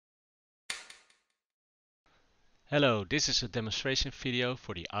Hello, this is a demonstration video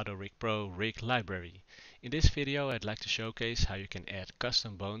for the AutoRig Pro rig library. In this video I'd like to showcase how you can add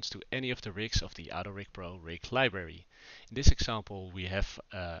custom bones to any of the rigs of the AutoRig Pro rig library. In this example we have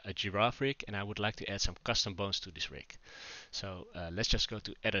a giraffe rig and I would like to add some custom bones to this rig. So let's just go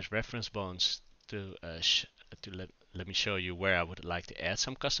to Edit Reference Bones to let me show you where I would like to add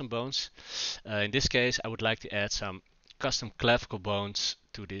some custom bones. In this case I would like to add some custom clavicle bones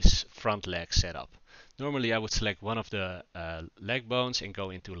to this front leg setup. Normally I would select one of the leg bones and go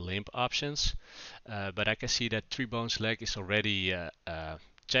into limb options, but I can see that 3 bones leg is already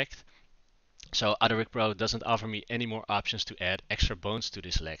checked. So AutoRig Pro doesn't offer me any more options to add extra bones to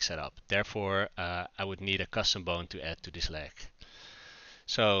this leg setup. Therefore, I would need a custom bone to add to this leg.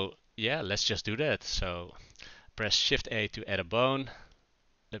 So yeah, let's just do that. So press Shift A to add a bone.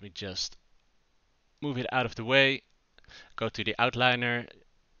 Let me just move it out of the way. Go to the outliner.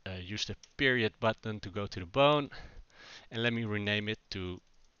 Use the period button to go to the bone, and let me rename it to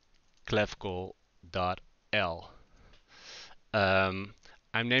clavicle.l. I'm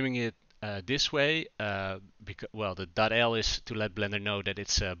naming it this way because, well, the .l is to let Blender know that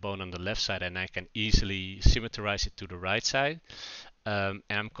it's a bone on the left side and I can easily symmetrize it to the right side. And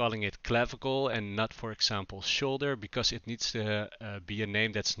I'm calling it clavicle and not, for example, shoulder, because it needs to be a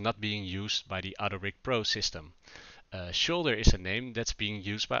name that's not being used by the AutoRig Pro system. Shoulder is a name that's being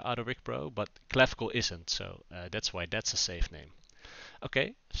used by AutoRig Pro, but clavicle isn't, so that's why that's a safe name.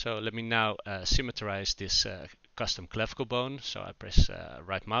 Okay, so let me now symmetrize this custom clavicle bone. So I press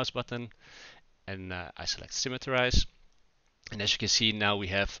right mouse button and I select symmetrize. And as you can see, now we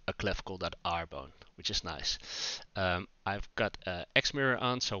have a clavicle.r bone, which is nice. I've got X mirror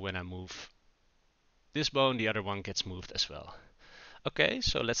on, so when I move this bone, the other one gets moved as well. Okay,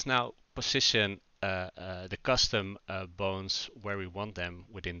 so let's now position the custom bones where we want them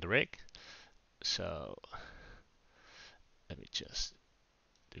within the rig. So let me just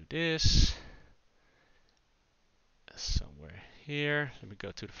do this somewhere here. Let me go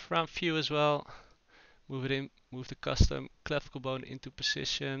to the front view as well. Move it in, move the custom clavicle bone into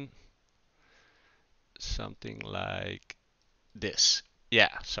position. Something like this.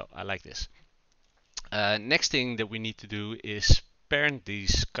 Yeah, so I like this. Next thing that we need to do is parent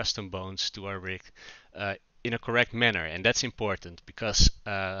these custom bones to our rig in a correct manner, and that's important because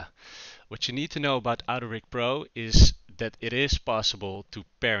what you need to know about AutoRig Pro is that it is possible to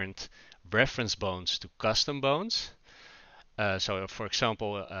parent reference bones to custom bones. So for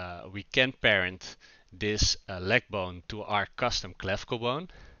example, we can parent this leg bone to our custom clavicle bone,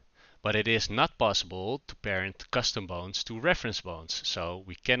 but it is not possible to parent custom bones to reference bones. So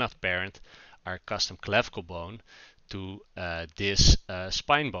we cannot parent our custom clavicle bone to this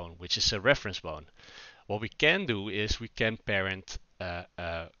spine bone, which is a reference bone. What we can do is we can parent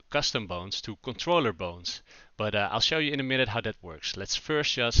custom bones to controller bones, but I'll show you in a minute how that works. Let's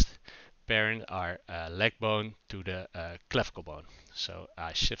first just parent our leg bone to the clavicle bone. So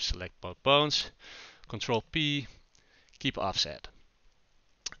I shift select both bones, Control P, keep offset.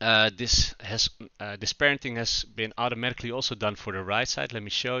 This parenting has been automatically also done for the right side. Let me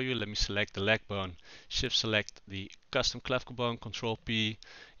show you. Let me select the leg bone, shift select the custom clavicle bone, Control P.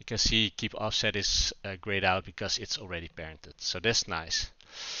 You can see keep offset is grayed out because it's already parented. So that's nice.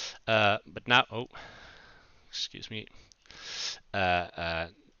 But now, oh, excuse me.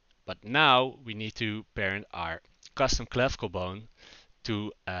 But now we need to parent our custom clavicle bone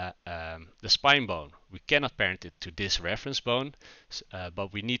to the spine bone. We cannot parent it to this reference bone,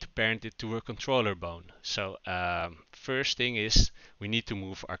 but we need to parent it to a controller bone. So first thing is we need to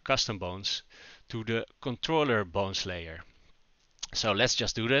move our custom bones to the controller bones layer. So let's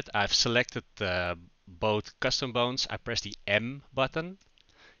just do that. I've selected both custom bones. I press the M button.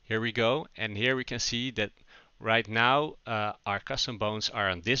 Here we go, and here we can see that right now our custom bones are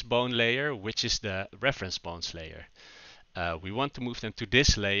on this bone layer, which is the reference bones layer. We want to move them to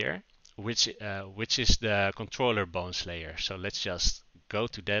this layer, which is the controller bones layer. So let's just go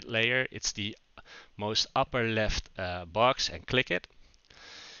to that layer. It's the most upper left box and click it.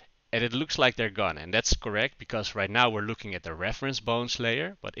 And it looks like they're gone, and that's correct because right now we're looking at the reference bones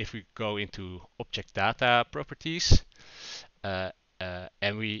layer. But if we go into object data properties and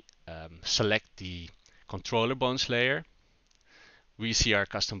we select the controller bones layer, we see our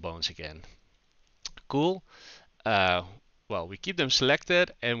custom bones again. Cool. Well, we keep them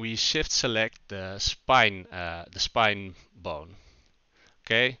selected and we shift select the spine bone.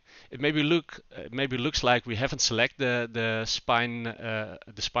 Okay, it maybe looks like we haven't selected the spine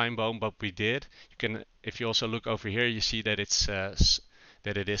bone, but we did. You can, if you also look over here, you see that it's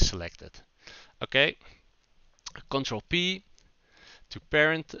that it is selected. Okay, Control P to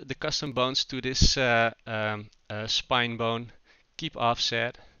parent the custom bones to this spine bone, keep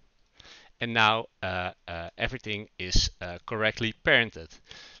offset, and now everything is correctly parented.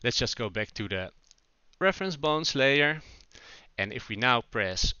 Let's just go back to the reference bones layer, and if we now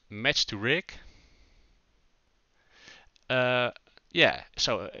press match to rig, yeah,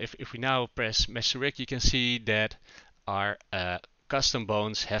 so if we now press match to rig, you can see that our custom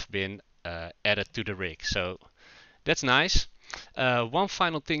bones have been added to the rig. So that's nice. One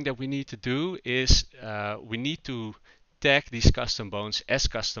final thing that we need to do is we need to tag these custom bones as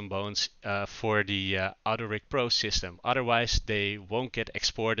custom bones for the AutoRig Pro system. Otherwise, they won't get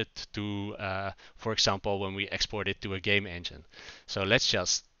exported to, for example, when we export it to a game engine. So let's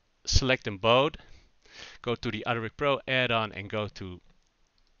just select them both, go to the AutoRig Pro add-on and go to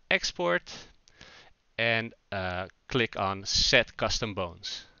Export, and click on Set Custom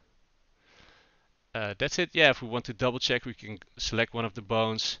Bones. That's it. Yeah, if we want to double check, we can select one of the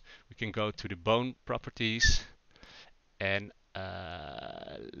bones. We can go to the bone properties, and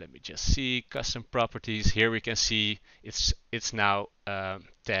let me just see custom properties. Here we can see it's now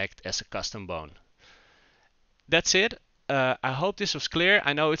tagged as a custom bone. That's it. I hope this was clear.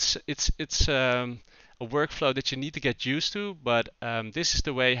 I know it's a workflow that you need to get used to, but this is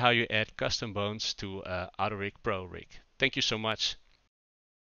the way how you add custom bones to AutoRig Pro rig. Thank you so much.